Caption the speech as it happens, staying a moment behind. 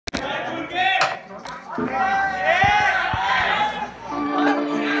Body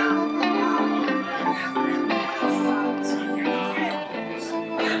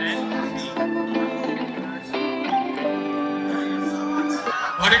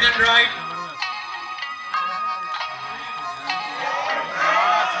and right.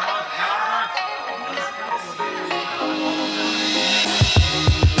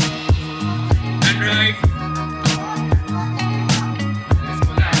 And right.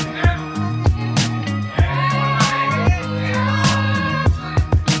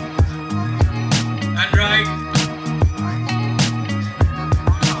 And right.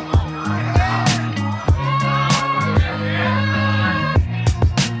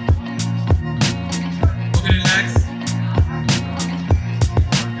 Okay, relax.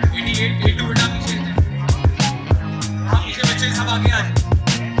 88, 82 बेटा पीछे है। आप पीछे बच्चे सब आगे आ जाए।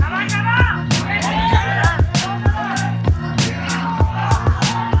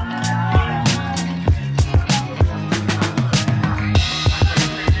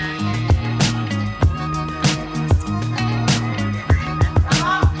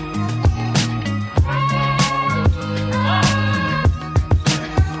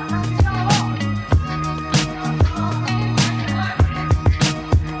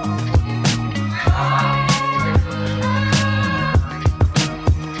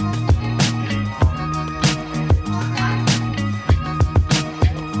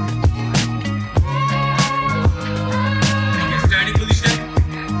 Standing position.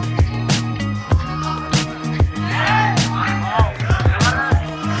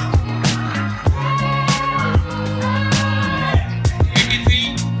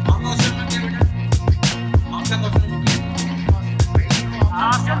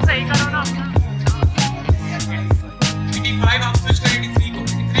 सही करो ना। 85 आप स्विच कर 83 को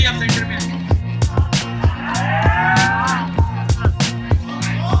 83 आप सेंटर में हैं।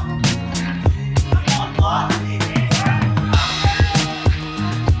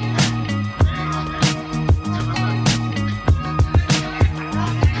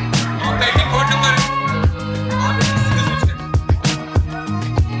 और बैटिंग कोड नंबर आप 83 को स्विच करें।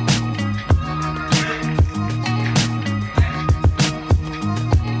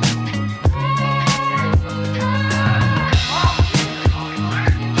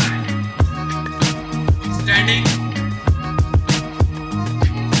 Standing.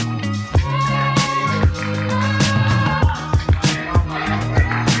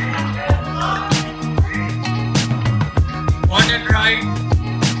 One and right.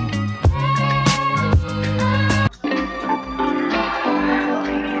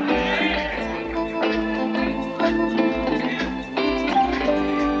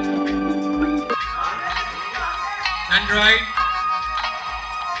 And right.